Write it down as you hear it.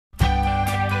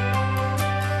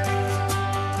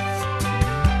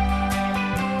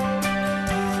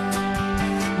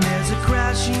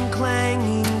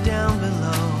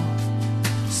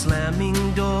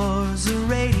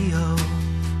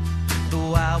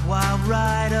wild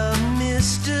ride of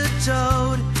Mr.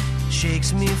 Toad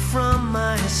shakes me from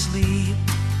my sleep.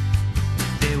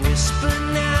 They whisper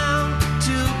now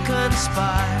to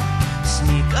conspire,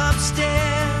 sneak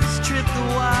upstairs, trip the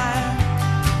wire,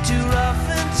 to rough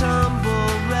and tumble